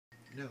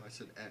No, I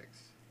said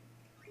X.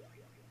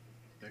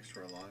 X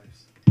for our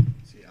lives.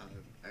 See, I have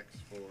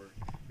X4.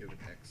 You have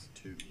an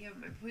X2. Yeah, but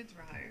my points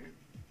were higher.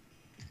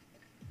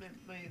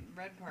 My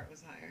red part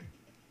was higher.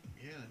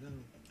 Yeah, I know.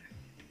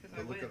 Because I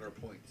But look win. at our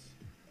points.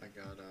 I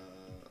got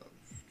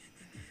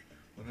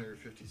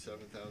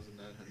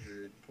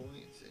 157,900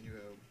 points, and you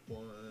have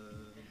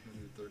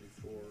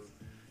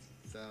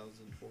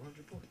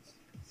 134,400 points.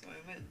 So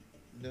I win.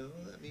 No,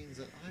 that means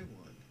that I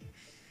won.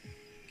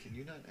 Can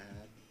you not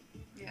add?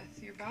 Yes,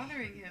 you're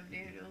bothering him,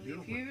 Daniel.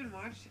 If you even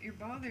watched, you're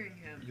bothering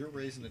him. You're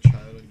raising a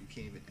child and you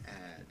can't even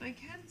add. I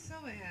can so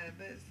add,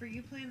 but for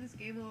you playing this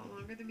game a lot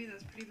longer than me,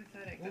 that's pretty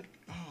pathetic. Well,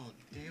 oh,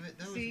 damn it.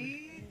 That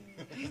See?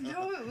 was I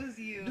know it was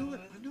you. No,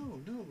 no.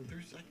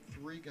 There's like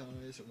 3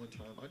 guys at one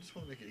time. I just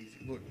want to make it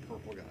easy. Look,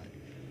 purple guy.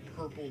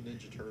 Purple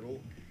Ninja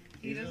Turtle.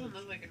 He doesn't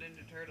look like a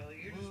Ninja Turtle.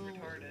 You're just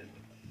retarded.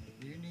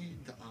 You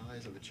need the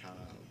eyes of a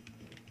child.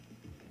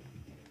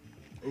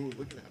 Oh,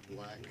 look at that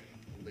black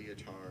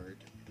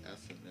leotard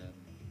S&M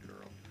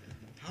girl.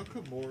 How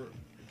come more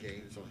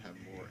games don't have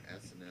more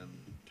S&M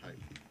type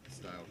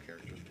style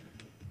characters?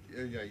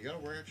 Yeah, you gotta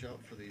watch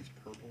out for these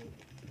purple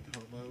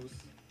homos,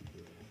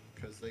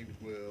 because they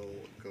will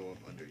go up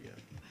under you.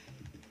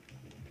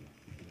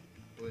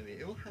 Believe me,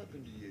 it'll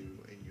happen to you,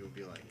 and you'll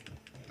be like,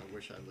 I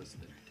wish I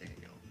listened to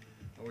Daniel.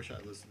 I wish I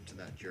listened to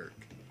that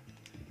jerk.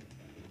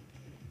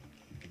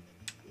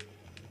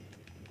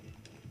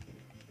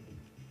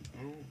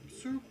 Oh,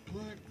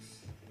 suplex!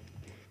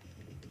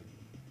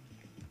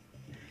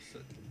 So,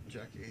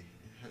 Jackie,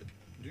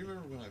 do you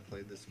remember when I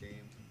played this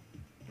game?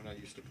 When I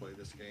used to play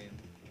this game?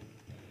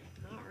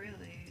 Not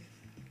really.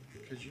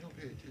 Because you don't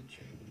pay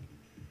attention.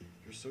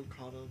 You're so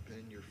caught up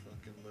in your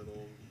fucking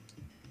little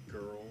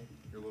girl,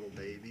 your little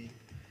baby,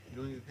 you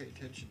don't even pay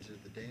attention to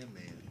the damn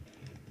man.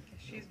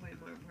 She's way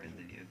more important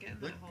than you. Get in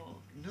that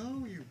hole.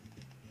 No,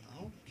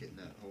 I'll get in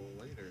that hole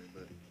later,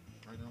 but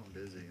right now I'm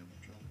busy. I'm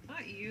trying.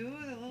 Not you,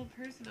 the little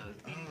person I was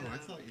beating up. I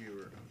thought you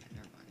were. Okay,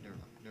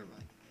 never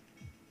mind.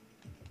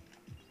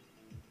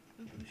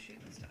 Oh, who's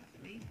shooting stuff?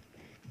 Me?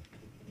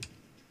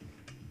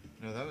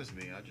 No, that was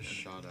me. I just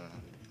shot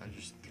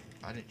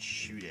I didn't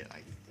shoot it.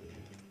 I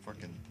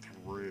fucking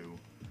threw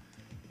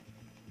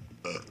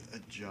a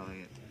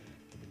giant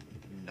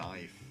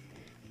knife.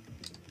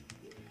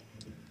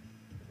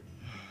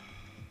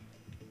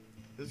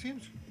 This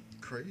game's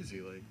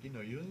crazy. Like, you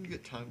don't even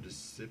get time to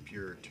sip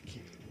your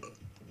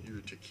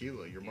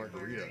tequila, your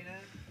margarita.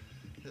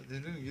 They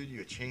don't give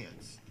you a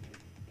chance.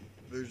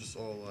 They're just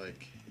all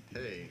like,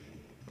 hey,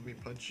 let me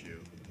punch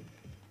you.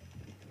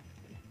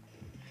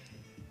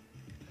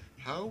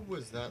 How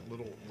was that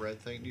little red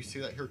thing? Do you see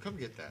that? Here, come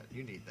get that.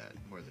 You need that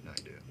more than I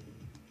do.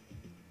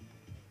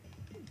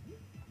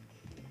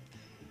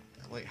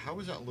 Like, how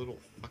was that little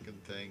fucking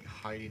thing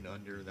hiding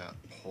under that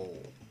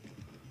pole?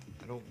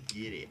 I don't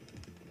get it.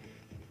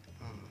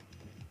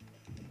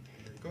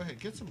 Go ahead,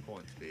 get some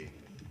points, B.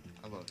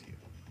 I love you.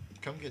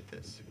 Come get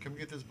this. Come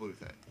get this blue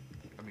thing.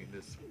 I mean,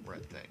 this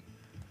red thing.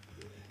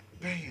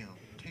 Bam!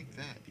 Take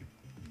that, you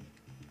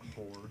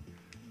whore.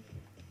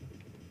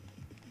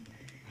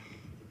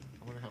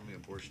 I wonder how many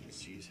abortions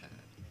she's had.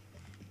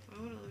 Why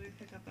wouldn't let me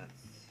pick up that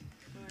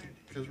sword?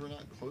 Because we're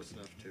not close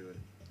enough to it.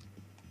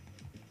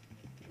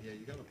 Yeah,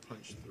 you gotta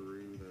punch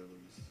through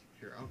those.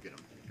 Here, I'll get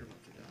him. You're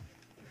about to die.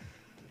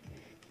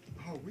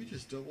 Oh, we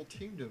just double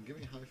teamed him. Give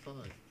me a high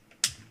five.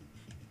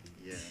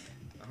 Yeah,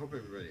 I hope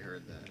everybody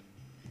heard that.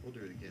 We'll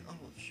do it again. Oh,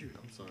 shoot,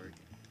 I'm sorry.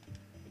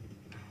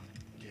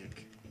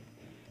 Dick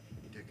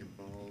and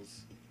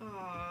balls.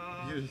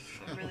 Aww, I'm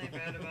really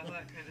bad about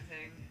that kind of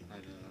thing. I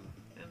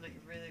know. I'm like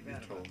really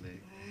bad You told about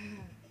me.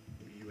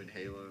 You and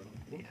Halo.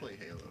 We'll Yeah. play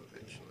Halo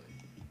eventually.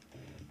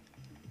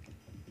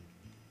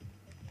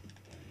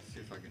 See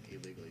if I can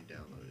illegally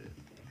download it.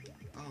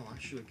 Oh, I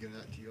should have given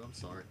that to you. I'm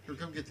sorry. Here,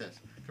 come get this.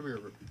 Come here,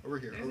 over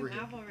here, There's over an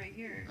here. apple right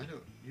here. I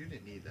know you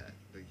didn't need that.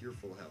 Like, you're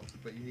full health,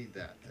 but you need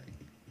that thing.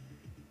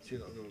 See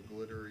that little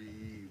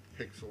glittery,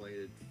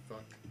 pixelated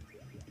fuck?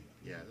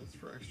 Yeah, that's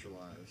for extra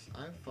lives.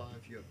 I have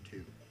 5. You have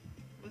 2.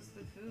 What's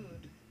the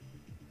food?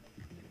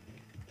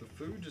 The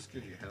food just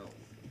gives you health.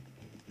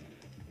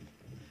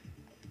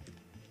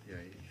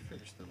 Yeah, you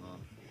finish them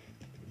off.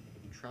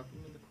 Trap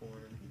them in the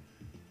corner.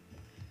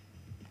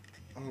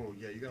 Oh,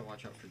 yeah, you gotta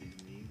watch out for these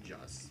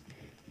ninjas.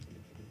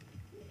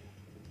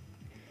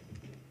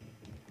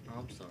 Oh,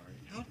 I'm sorry.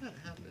 How did that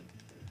happen?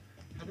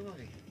 How do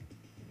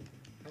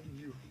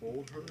you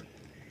hold her?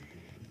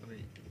 I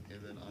mean,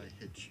 and then I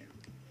hit you.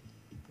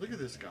 Look at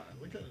this guy.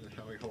 Look at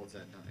how he holds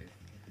that knife.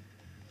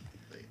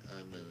 Like,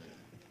 I'm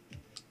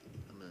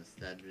gonna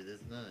stab you with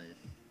this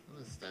knife. I'm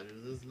gonna stab you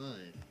with this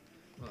knife.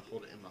 I'm gonna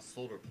hold it in my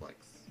solar plex.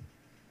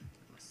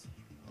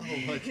 Oh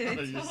my god,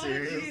 are you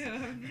serious?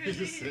 Are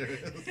you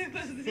serious? It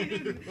wasn't You're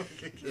even,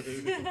 fucking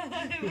kidding me.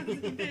 I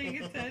wasn't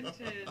paying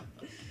attention.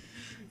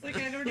 It's like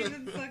I don't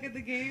even suck at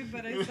the game,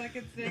 but I suck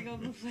at staying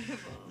on the level.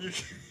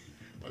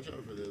 Watch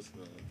out for this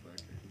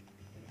motherfucker.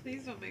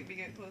 Please don't make me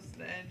get close to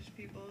the edge,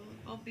 people.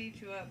 I'll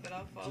beat you up, but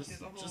I'll fall through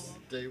the hole. Just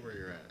stay where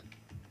you're at.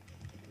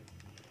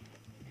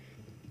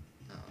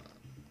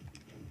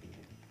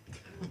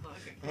 will not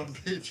get I'll close.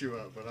 beat you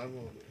up, but I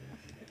won't.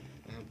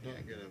 I'm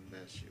not gonna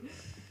mess you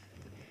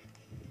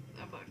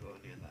up. I'm not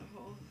going near that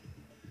hole.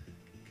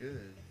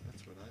 Good.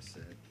 That's what I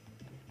said.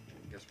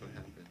 Guess what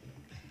happened?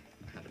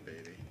 I had a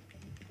baby.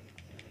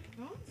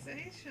 Don't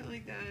say shit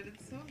like that.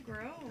 It's so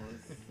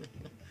gross.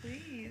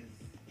 Please.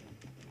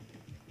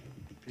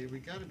 P, we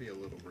gotta be a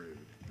little rude.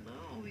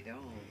 No, we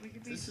don't. We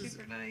can be This is-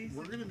 super nice.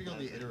 We're and gonna be on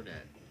the pleasant.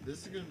 internet.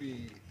 This is gonna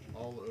be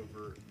all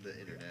over the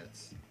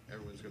internets.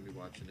 Everyone's gonna be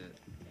watching it.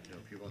 You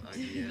know, people on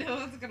IGN. No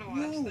one's gonna watch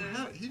Whoa, this.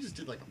 how, he just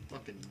did like a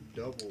fucking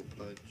double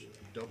punch,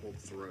 double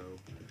throw.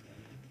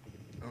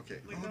 Okay.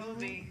 Like, oh, oh, no.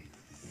 me.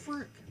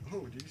 Frick.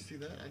 Oh, did you see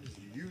that? I just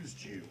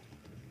used you.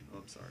 Oh,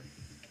 I'm sorry.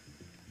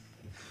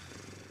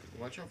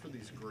 Watch out for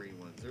these green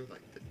ones. They're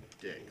like the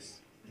dicks.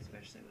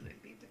 Especially when I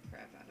beat the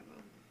crap out of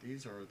them.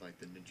 These are like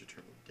the Ninja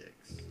Turtle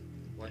dicks.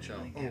 Watch I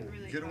out. like Oh, that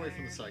really get away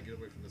from the fire. side. Get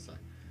away from the side.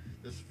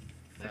 This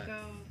Let fat,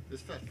 go.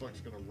 this fat fuck's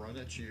gonna run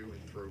at you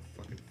and throw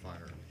fucking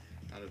fire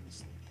out of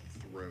his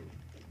throat.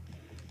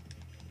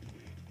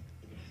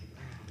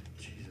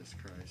 Jesus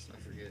Christ. I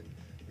forget.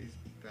 These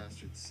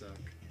bastards suck.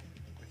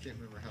 I can't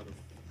remember how to...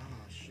 Ah,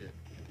 shit.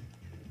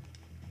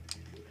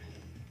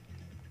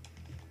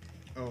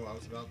 Oh, I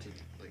was about to,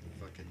 like,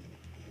 fucking...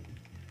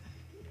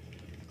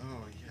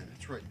 Oh, yeah,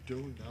 that's right.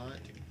 Do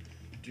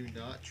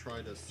not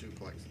try to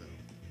suplex them.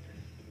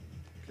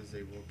 Because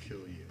they will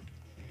kill you.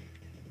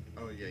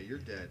 Oh, yeah, you're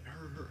dead.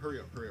 Hurry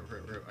up, hurry up, hurry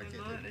up, hurry up. I I'm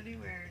can't not take...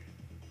 anywhere.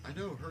 I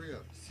know, hurry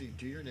up. See,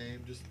 do your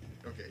name. Just...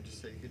 Okay,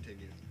 just say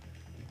continue.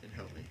 And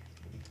help me.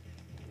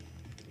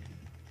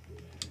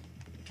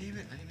 Damn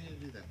it, I didn't mean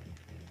to do that.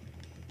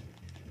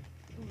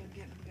 Oh, I'm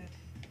getting good.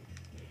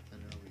 I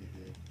know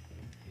we did.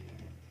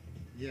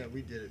 Yeah,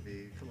 we did it,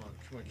 B. Come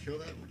on, kill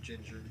that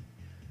ginger.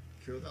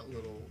 Kill that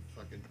little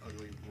fucking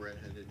ugly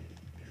redheaded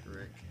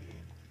prick.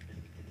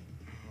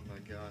 Oh my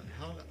god.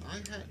 How I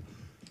had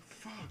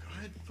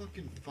I had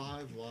fucking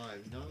 5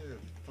 lives. Now I have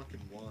fucking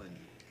 1. Okay,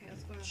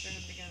 let's go after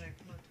him together.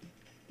 Come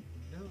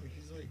on. No,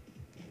 he's like,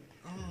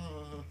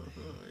 oh,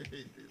 I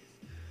hate this.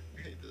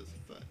 I hate this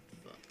fat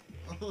fuck.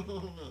 Oh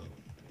no.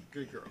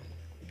 Good girl.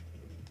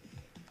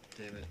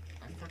 Damn it.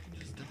 I fucking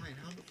just died.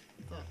 How the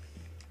fuck?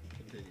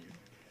 Continue.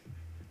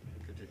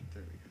 Continue.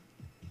 There we go.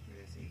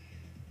 Where is he?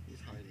 He's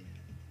hiding.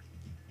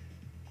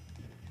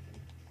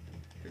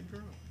 Good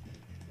girl.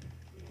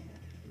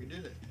 We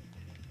did it.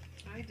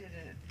 I did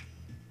it.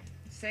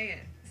 Say it.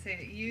 Say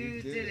it.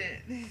 You did did it.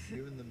 it.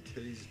 You and them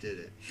titties did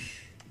it.